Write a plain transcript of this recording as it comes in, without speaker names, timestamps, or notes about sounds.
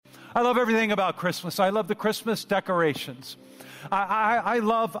I love everything about Christmas. I love the Christmas decorations. I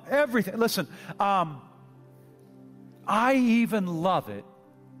love everything. Listen, I even love it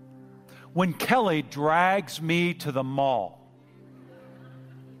when Kelly drags me to the mall.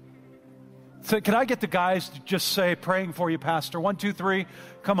 So can I get the guys to just say, praying for you, Pastor? 1, 2, 3.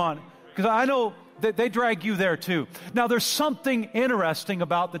 Come on. Because I know that they drag you there too. Now, there's something interesting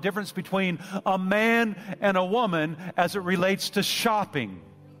about the difference between a man and a woman as it relates to shopping.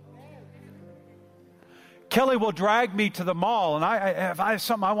 Kelly will drag me to the mall, and if I have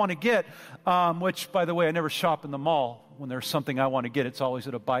something I want to get, which, by the way, I never shop in the mall. When there's something I want to get, it's always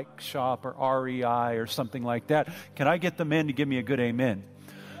at a bike shop or REI or something like that. Can I get them in to give me a good amen?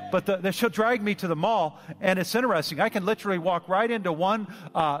 But she'll drag me to the mall, and it's interesting. I can literally walk right into one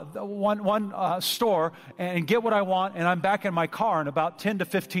store and get what I want, and I'm back in my car in about 10 to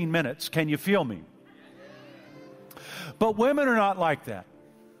 15 minutes. Can you feel me? But women are not like that.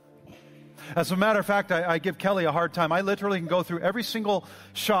 As a matter of fact, I give Kelly a hard time. I literally can go through every single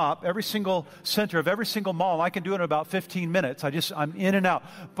shop, every single center of every single mall. I can do it in about 15 minutes. I'm in and out.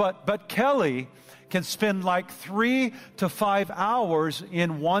 But Kelly can spend like 3 to 5 hours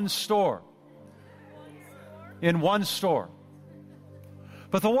in one store. In one store.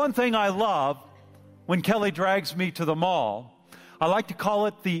 But the one thing I love when Kelly drags me to the mall, I like to call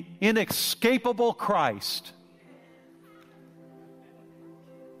it the inescapable Christ.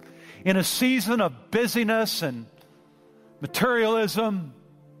 In a season of busyness and materialism,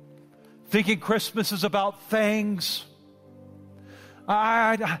 thinking Christmas is about things,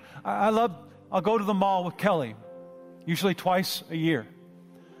 I'll go to the mall with Kelly, usually twice a year,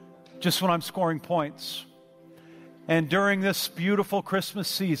 just when I'm scoring points. And during this beautiful Christmas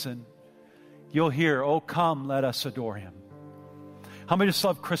season, you'll hear, "Oh, come, let us adore him." How many just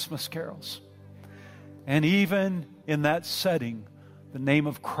love Christmas carols? And even in that setting, the name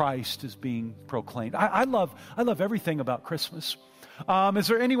of Christ is being proclaimed. I love everything about Christmas. Is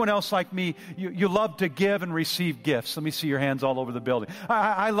there anyone else like me? You love to give and receive gifts. Let me see your hands all over the building.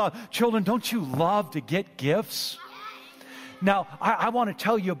 I love, children, don't you love to get gifts? Now, I want to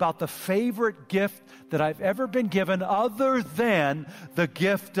tell you about the favorite gift that I've ever been given other than the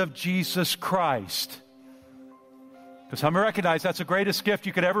gift of Jesus Christ. Because I'm going to recognize that's the greatest gift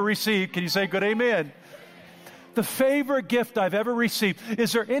you could ever receive. Can you say good amen? The favorite gift I've ever received.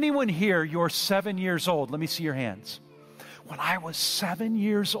 Is there anyone here, you're 7 years old? Let me see your hands. When I was 7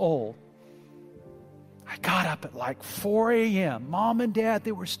 years old, I got up at like 4 a.m. Mom and Dad,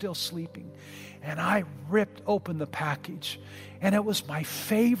 they were still sleeping. And I ripped open the package. And it was my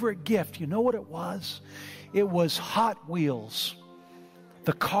favorite gift. You know what it was? It was Hot Wheels.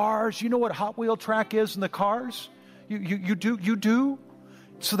 The cars. You know what Hot Wheel track is in the cars? You do?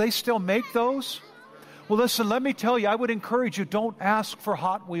 So they still make those? Well, listen, let me tell you, I would encourage you, don't ask for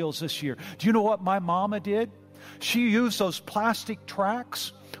Hot Wheels this year. Do you know what my mama did? She used those plastic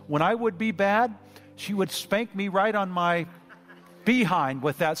tracks. When I would be bad, she would spank me right on my behind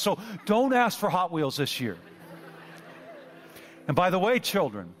with that. So don't ask for Hot Wheels this year. And by the way,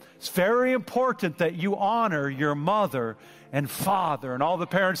 children, it's very important that you honor your mother and father. And all the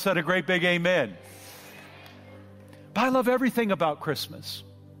parents said a great big amen. But I love everything about Christmas.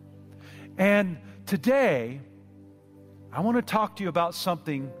 And today, I want to talk to you about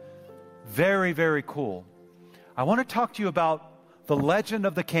something very, very cool. I want to talk to you about the legend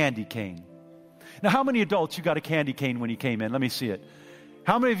of the candy cane. Now, how many adults you got a candy cane when you came in? Let me see it.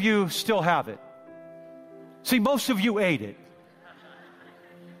 How many of you still have it? See, most of you ate it.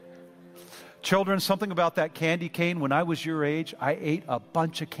 Children, something about that candy cane. When I was your age, I ate a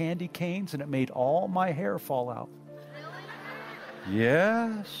bunch of candy canes and it made all my hair fall out.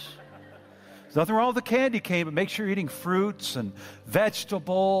 Yes. There's nothing wrong with the candy cane, but make sure you're eating fruits and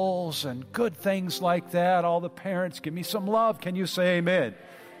vegetables and good things like that. All the parents, give me some love. Can you say amen?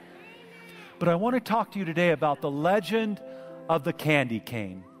 But I want to talk to you today about the legend of the candy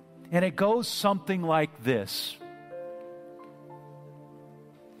cane. And it goes something like this.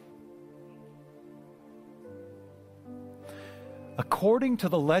 According to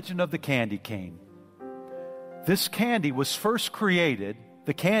the legend of the candy cane, this candy was first created,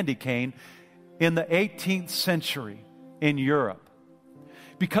 the candy cane, in the 18th century in Europe.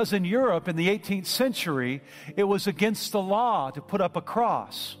 Because in Europe, in the 18th century, it was against the law to put up a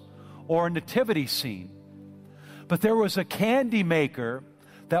cross or a nativity scene. But there was a candy maker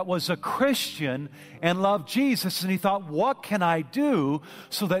that was a Christian and loved Jesus, and he thought, what can I do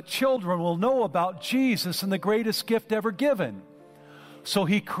so that children will know about Jesus and the greatest gift ever given? So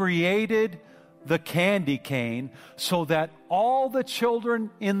he created the candy cane so that all the children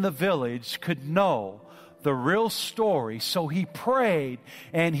in the village could know the real story. So he prayed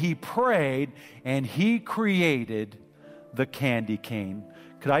and he prayed and he created the candy cane.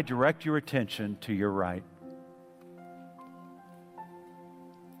 Could I direct your attention to your right?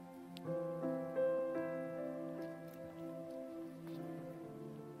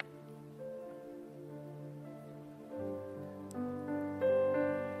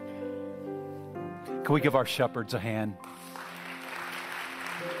 Can we give our shepherds a hand?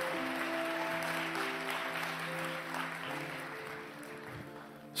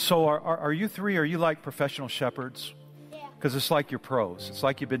 So are you three, are you like professional shepherds? Yeah. Because it's like you're pros. It's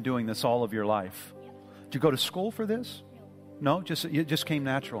like you've been doing this all of your life. Yep. Did you go to school for this? No. No? It just came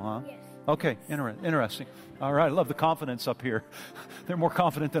natural, huh? Yes. Okay, interesting. All right, I love the confidence up here. They're more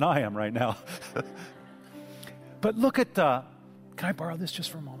confident than I am right now. But look at, can I borrow this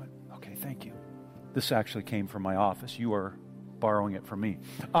just for a moment? Okay, thank you. This actually came from my office. You are borrowing it from me.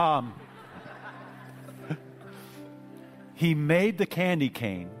 He made the candy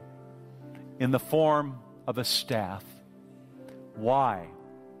cane in the form of a staff. Why?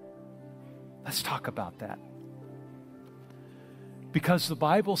 Let's talk about that. Because the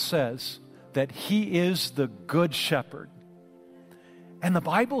Bible says that He is the good shepherd. And the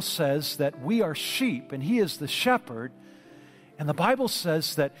Bible says that we are sheep and He is the shepherd. And the Bible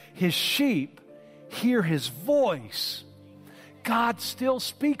says that His sheep hear His voice. God still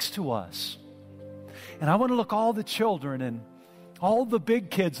speaks to us. And I want to look all the children and all the big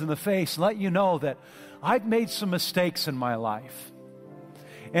kids in the face and let you know that I've made some mistakes in my life.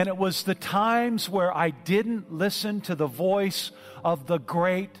 And it was the times where I didn't listen to the voice of the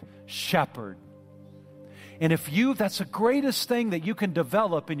great shepherd. And that's the greatest thing that you can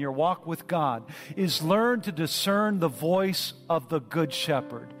develop in your walk with God, is learn to discern the voice of the good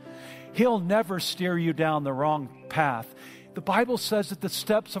shepherd. He'll never steer you down the wrong path. The Bible says that the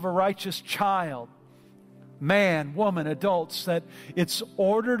steps of a righteous child, man, woman, adults, that it's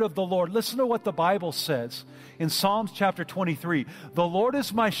ordered of the Lord. Listen to what the Bible says in Psalms chapter 23. The Lord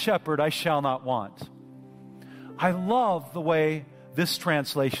is my shepherd, I shall not want. I love the way this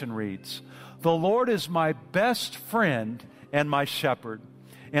translation reads. The Lord is my best friend and my shepherd,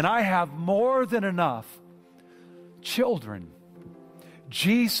 and I have more than enough. Children,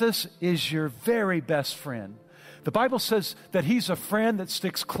 Jesus is your very best friend. The Bible says that He's a friend that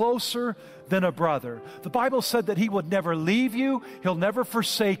sticks closer than a brother. The Bible said that He would never leave you. He'll never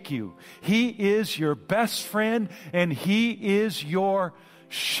forsake you. He is your best friend and He is your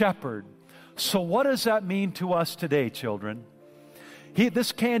shepherd. So what does that mean to us today, children?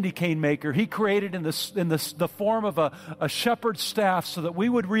 This candy cane maker, he created in the form of a shepherd's staff so that we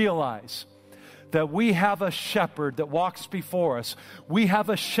would realize that we have a shepherd that walks before us. We have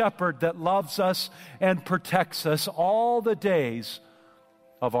a shepherd that loves us and protects us all the days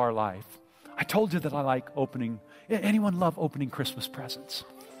of our life. I told you that I like opening. Anyone love opening Christmas presents?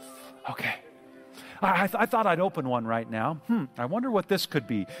 Okay. I thought I'd open one right now. I wonder what this could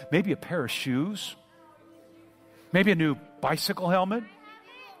be. Maybe a pair of shoes. Maybe a new bicycle helmet.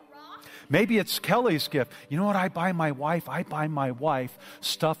 Maybe it's Kelly's gift. You know what I buy my wife? I buy my wife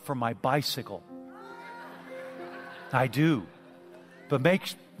stuff for my bicycle. I do. But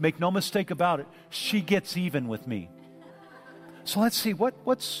make no mistake about it, she gets even with me. So let's see,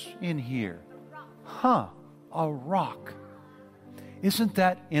 what's in here? A rock. Isn't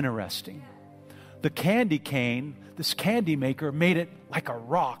that interesting? The candy cane, this candy maker, made it like a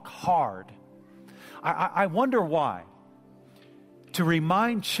rock, hard. I wonder why. To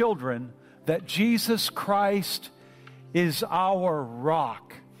remind children that Jesus Christ is our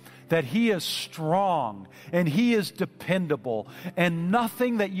rock, that He is strong and He is dependable, and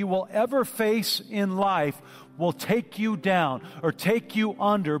nothing that you will ever face in life will take you down or take you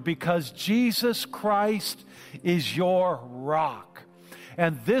under, because Jesus Christ is your rock.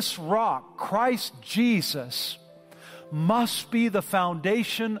 And this rock, Christ Jesus, must be the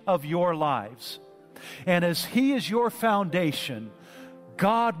foundation of your lives. And as He is your foundation,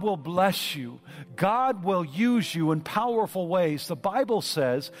 God will bless you. God will use you in powerful ways. The Bible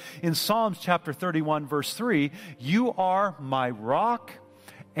says in Psalms chapter 31, verse 3, you are my rock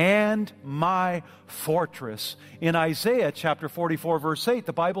and my fortress. In Isaiah chapter 44, verse 8,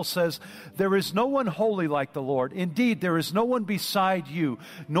 the Bible says, there is no one holy like the Lord. Indeed, there is no one beside you,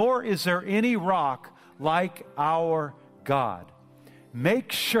 nor is there any rock like our God.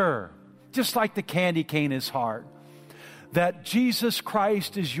 Make sure, just like the candy cane is hard, that Jesus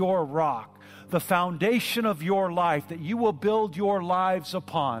Christ is your rock, the foundation of your life, that you will build your lives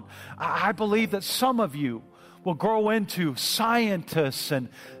upon. I believe that some of you will grow into scientists and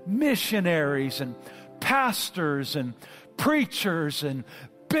missionaries and pastors and preachers and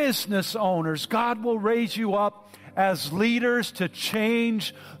business owners. God will raise you up as leaders to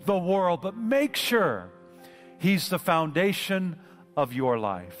change the world. But make sure He's the foundation of your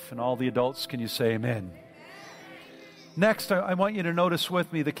life. And all the adults, can you say amen? Next, I want you to notice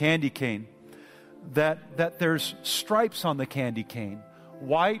with me the candy cane. That there's stripes on the candy cane,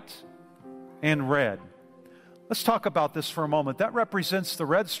 white and red. Let's talk about this for a moment. That represents, the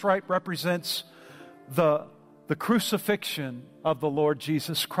red stripe represents the crucifixion of the Lord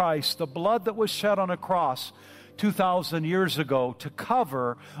Jesus Christ, the blood that was shed on a cross 2,000 years ago to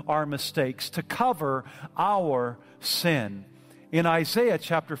cover our mistakes, to cover our sin. In Isaiah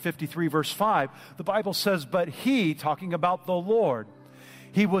chapter 53, verse 5, the Bible says, "But He," talking about the Lord,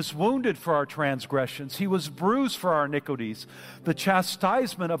 "He was wounded for our transgressions. He was bruised for our iniquities. The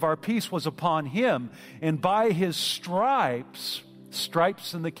chastisement of our peace was upon Him, and by His stripes,"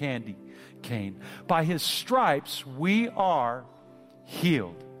 stripes in the candy cane, "by His stripes we are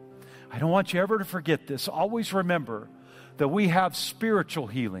healed." I don't want you ever to forget this. Always remember that we have spiritual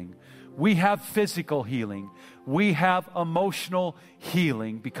healing. We have physical healing. We have emotional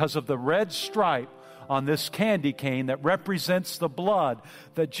healing because of the red stripe on this candy cane that represents the blood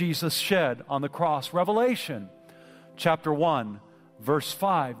that Jesus shed on the cross. Revelation chapter 1, verse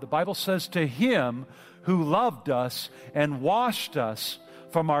 5, the Bible says, "To Him who loved us and washed us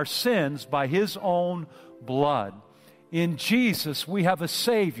from our sins by His own blood." In Jesus, we have a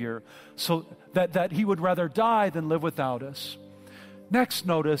Savior so that He would rather die than live without us. Next,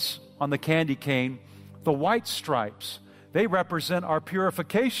 notice on the candy cane, the white stripes. They represent our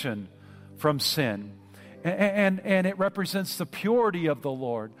purification from sin. And it represents the purity of the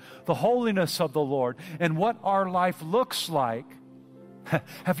Lord, the holiness of the Lord, and what our life looks like.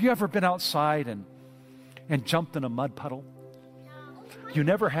 Have you ever been outside and jumped in a mud puddle? You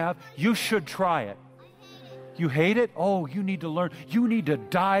never have? You should try it. You hate it? Oh, you need to learn. You need to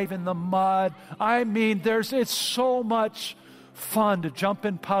dive in the mud. I mean, it's so much fun to jump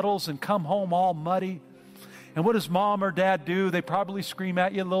in puddles and come home all muddy. And what does mom or dad do? They probably scream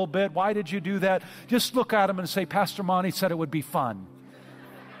at you a little bit. Why did you do that? Just look at them and say, "Pastor Monty said it would be fun."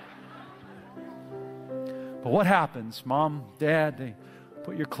 But what happens? Mom, dad, they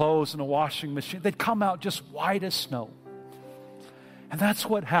put your clothes in a washing machine. They'd come out just white as snow. And that's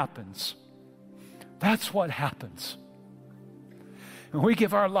what happens. That's what happens when we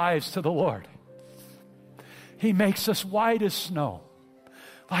give our lives to the Lord. He makes us white as snow,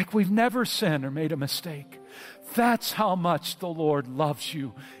 like we've never sinned or made a mistake. That's how much the Lord loves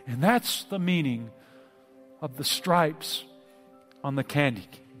you. And that's the meaning of the stripes on the candy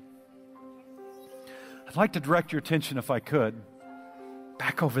cane. I'd like to direct your attention, if I could,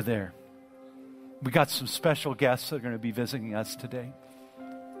 back over there. We got some special guests that are going to be visiting us today.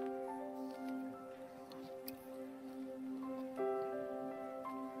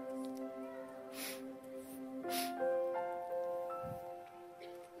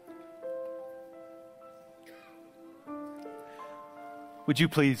 Would you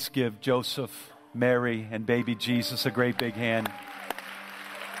please give Joseph, Mary, and baby Jesus a great big hand?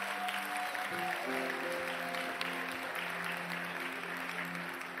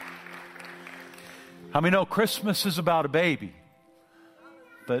 How many know Christmas is about a baby,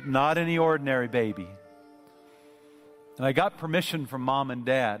 but not any ordinary baby? And I got permission from mom and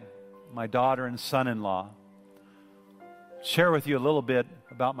dad, my daughter and son-in-law, to share with you a little bit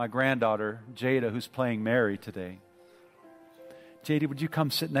about my granddaughter, Jada, who's playing Mary today. Jada, would you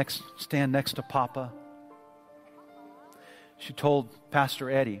come stand next to Papa? She told Pastor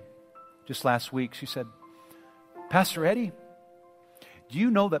Eddie just last week, she said, "Pastor Eddie, do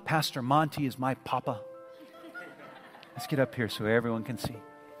you know that Pastor Monty is my papa?" Let's get up here so everyone can see.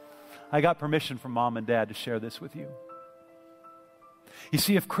 I got permission from mom and dad to share this with you. You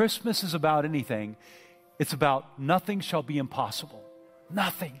see, if Christmas is about anything, it's about nothing shall be impossible.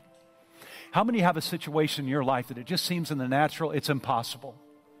 Nothing. How many have a situation in your life that it just seems in the natural, it's impossible?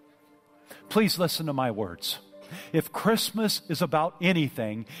 Please listen to my words. If Christmas is about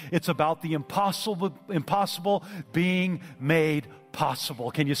anything, it's about the impossible being made possible.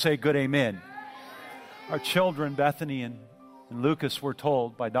 Can you say good amen? Our children, Bethany and Lucas, were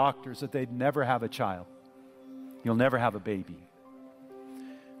told by doctors that they'd never have a child. You'll never have a baby.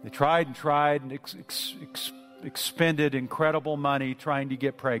 They tried and expended incredible money trying to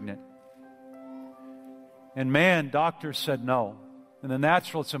get pregnant. And man, doctors said no. In the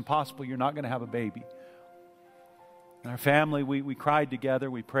natural, it's impossible. You're not going to have a baby. In our family, we cried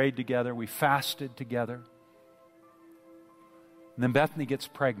together. We prayed together. We fasted together. And then Bethany gets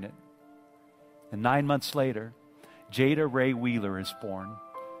pregnant. And 9 months later, Jada Ray Wheeler is born.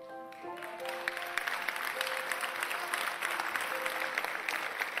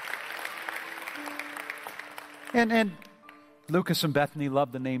 And Lucas and Bethany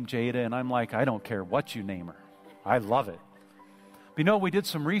love the name Jada, and I'm like, I don't care what you name her. I love it. But you know, we did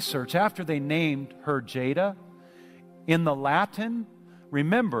some research. After they named her Jada, in the Latin,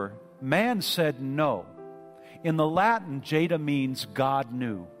 remember, man said no. In the Latin, Jada means God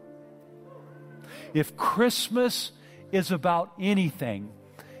knew. If Christmas is about anything,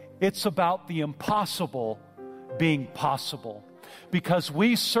 it's about the impossible being possible. Because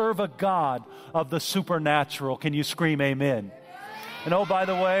we serve a God of the supernatural. Can you scream amen? And oh, by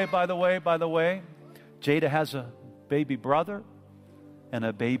the way, Jada has a baby brother and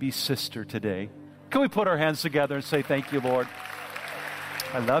a baby sister today. Can we put our hands together and say, thank you, Lord?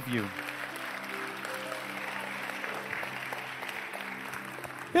 I love you.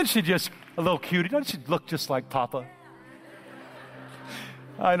 Isn't she just a little cutie? Doesn't she look just like Papa?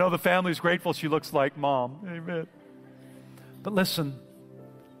 I know the family's grateful she looks like Mom. Amen. But listen,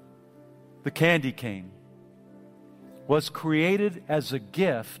 the candy cane was created as a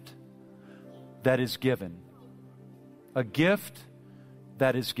gift that is given. A gift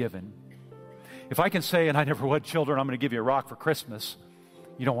that is given. If I can say, and I never would, children, I'm going to give you a rock for Christmas.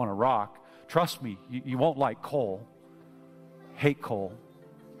 You don't want a rock. Trust me, you won't like coal. Hate coal.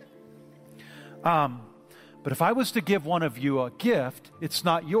 But if I was to give one of you a gift, it's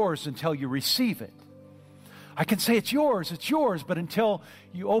not yours until you receive it. I can say it's yours, but until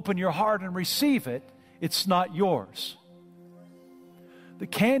you open your heart and receive it, it's not yours. The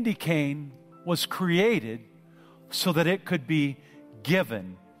candy cane was created so that it could be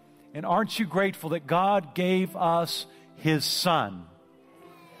given. And aren't you grateful that God gave us His Son?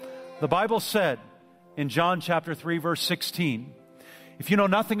 The Bible said in John chapter 3, verse 16, if you know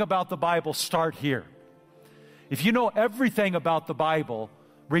nothing about the Bible, start here. If you know everything about the Bible,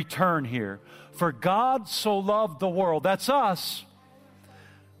 return here. For God so loved the world, that's us,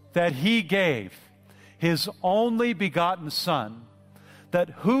 that He gave His only begotten Son, that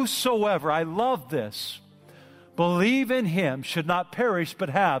whosoever, I love this, believe in Him should not perish but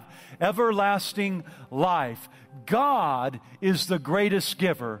have everlasting life. God is the greatest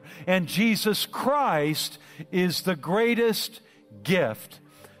giver, and Jesus Christ is the greatest gift.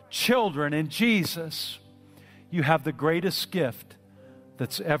 Children, in Jesus, you have the greatest gift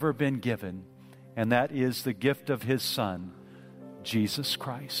that's ever been given, and that is the gift of His Son, Jesus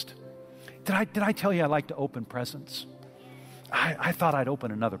Christ. Did I tell you I like to open presents? I thought I'd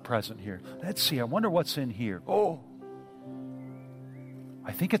open another present here. Let's see, I wonder what's in here. Oh,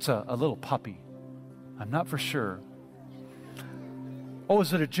 I think it's a little puppy. I'm not for sure. Oh,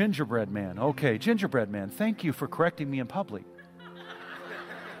 is it a gingerbread man? Okay, gingerbread man, thank you for correcting me in public.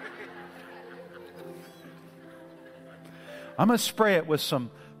 I'm going to spray it with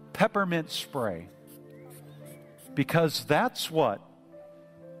some peppermint spray, because that's what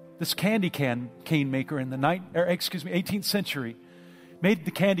this candy cane maker in the 18th century made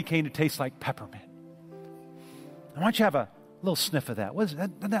the candy cane to taste like peppermint. I want you to have a little sniff of that.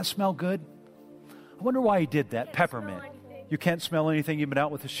 Doesn't that smell good? I wonder why he did that. Peppermint. You can't smell anything? You've been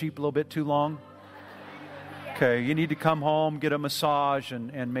out with the sheep a little bit too long? Okay, you need to come home, get a massage,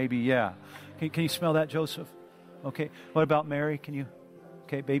 and maybe, yeah. Can you smell that, Joseph? Okay. What about Mary? Can you?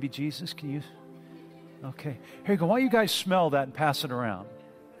 Okay, baby Jesus, can you? Okay. Here you go. Why don't you guys smell that and pass it around?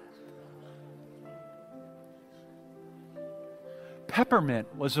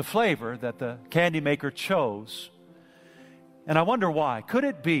 Peppermint was a flavor that the candy maker chose. And I wonder why. Could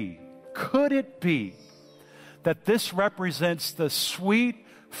it be that this represents the sweet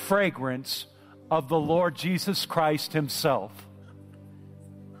fragrance of the Lord Jesus Christ Himself?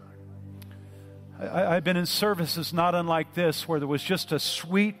 I've been in services not unlike this, where there was just a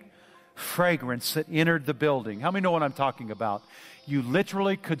sweet fragrance that entered the building. How many know what I'm talking about? You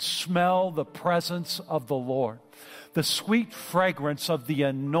literally could smell the presence of the Lord. The sweet fragrance of the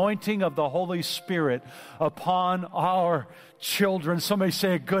anointing of the Holy Spirit upon our children. Somebody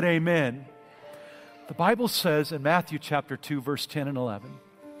say a good amen. The Bible says in Matthew chapter 2, verse 10 and 11,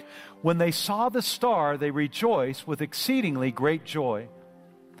 when they saw the star, they rejoiced with exceedingly great joy.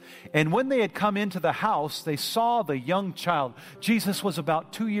 And when they had come into the house, they saw the young child. Jesus was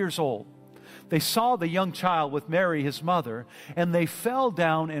about 2 years old. They saw the young child with Mary, his mother, and they fell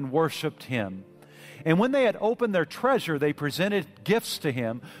down and worshiped Him. And when they had opened their treasure, they presented gifts to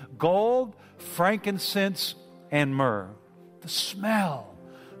Him, gold, frankincense, and myrrh. The smell,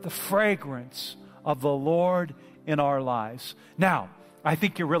 the fragrance of the Lord in our lives. Now, I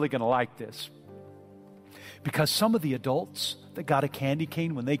think you're really going to like this, because some of the adults that got a candy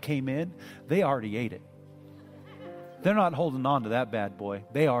cane when they came in, they already ate it. They're not holding on to that bad boy.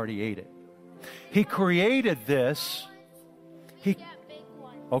 They already ate it. He created this.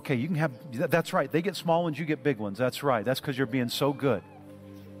 Okay, you can have, that's right. They get small ones, you get big ones. That's right. That's because you're being so good.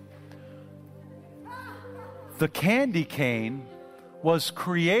 The candy cane was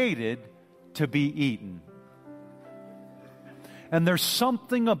created to be eaten. And there's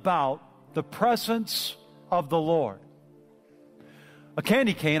something about the presence of the Lord. A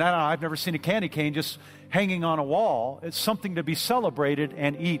candy cane, I don't know, I've never seen a candy cane just hanging on a wall. It's something to be celebrated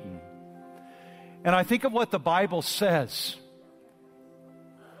and eaten. And I think of what the Bible says.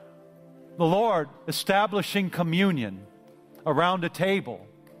 The Lord establishing communion around a table.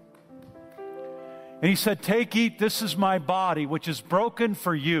 And He said, take, eat, this is my body, which is broken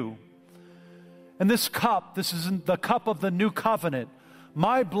for you. And this cup, this is the cup of the new covenant,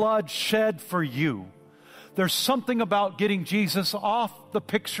 my blood shed for you. There's something about getting Jesus off the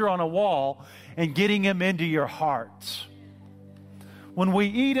picture on a wall and getting Him into your hearts. When we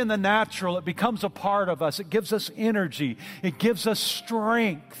eat in the natural, it becomes a part of us. It gives us energy. It gives us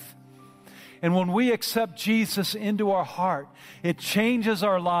strength. And when we accept Jesus into our heart, it changes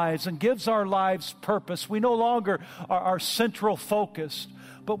our lives and gives our lives purpose. We no longer are central focused,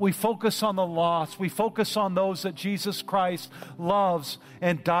 but we focus on the lost. We focus on those that Jesus Christ loves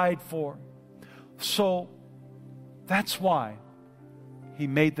and died for. So that's why He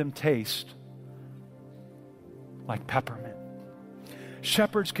made them taste like peppermint.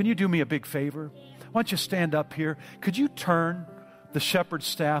 Shepherds, can you do me a big favor? Why don't you stand up here? Could you turn the shepherd's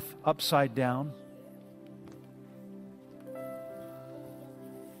staff upside down?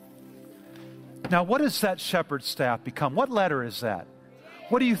 Now, what does that shepherd's staff become? What letter is that?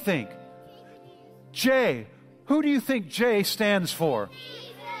 What do you think? J. Who do you think J stands for?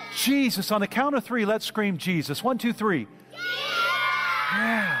 Jesus. Jesus. On the count of 3, let's scream Jesus. 1, 2, 3.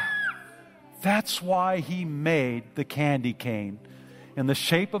 Yeah. That's why He made the candy cane in the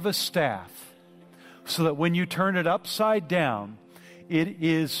shape of a staff, so that when you turn it upside down, it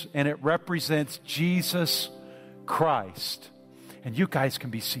is, and it represents Jesus Christ. And you guys can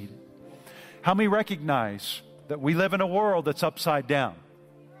be seated. How many recognize that we live in a world that's upside down?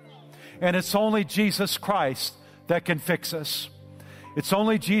 And it's only Jesus Christ that can fix us. It's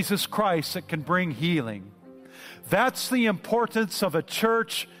only Jesus Christ that can bring healing. That's the importance of a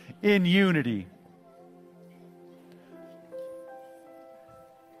church in unity.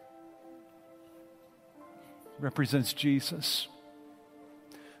 Represents Jesus.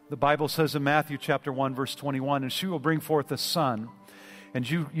 The Bible says in Matthew chapter 1, verse 21, and she will bring forth a son, and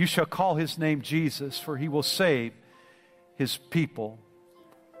you shall call his name Jesus, for he will save his people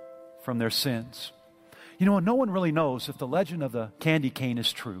from their sins. You know, no one really knows if the legend of the candy cane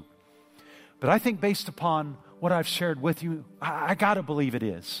is true. But I think based upon what I've shared with you, I got to believe it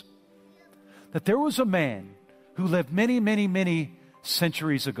is. That there was a man who lived many, many, many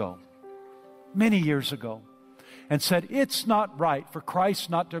centuries ago, many years ago, and said, it's not right for Christ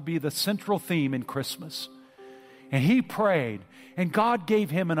not to be the central theme in Christmas. And he prayed, and God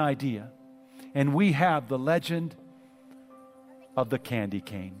gave him an idea. And we have the legend of the candy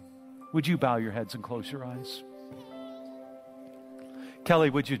cane. Would you bow your heads and close your eyes? Kelly,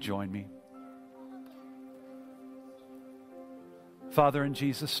 would you join me? Father, in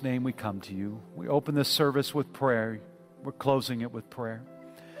Jesus' name we come to you. We open this service with prayer. We're closing it with prayer.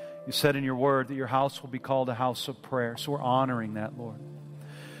 You said in your word that your house will be called a house of prayer. So we're honoring that, Lord.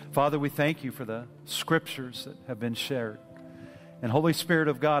 Father, we thank you for the scriptures that have been shared. And Holy Spirit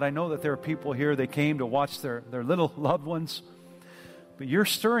of God, I know that there are people here, they came to watch their little loved ones, but you're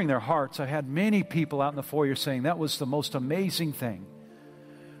stirring their hearts. I had many people out in the foyer saying that was the most amazing thing.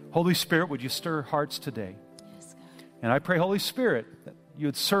 Holy Spirit, would you stir hearts today? Yes, God. And I pray, Holy Spirit, that you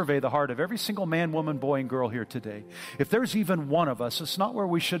would survey the heart of every single man, woman, boy, and girl here today. If there's even one of us, it's not where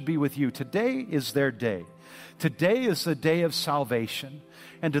we should be with you. Today is their day. Today is the day of salvation.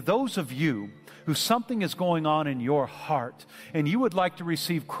 And to those of you who something is going on in your heart, and you would like to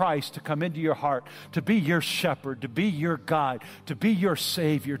receive Christ to come into your heart, to be your shepherd, to be your guide, to be your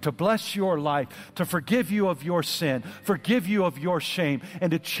Savior, to bless your life, to forgive you of your sin, forgive you of your shame,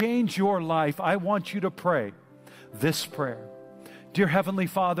 and to change your life, I want you to pray this prayer. Dear Heavenly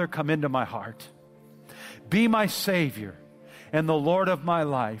Father, come into my heart. Be my Savior and the Lord of my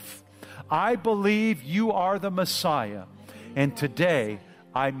life. I believe you are the Messiah, and today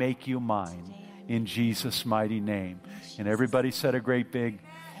I make you mine. In Jesus' mighty name. And everybody said a great big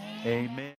amen.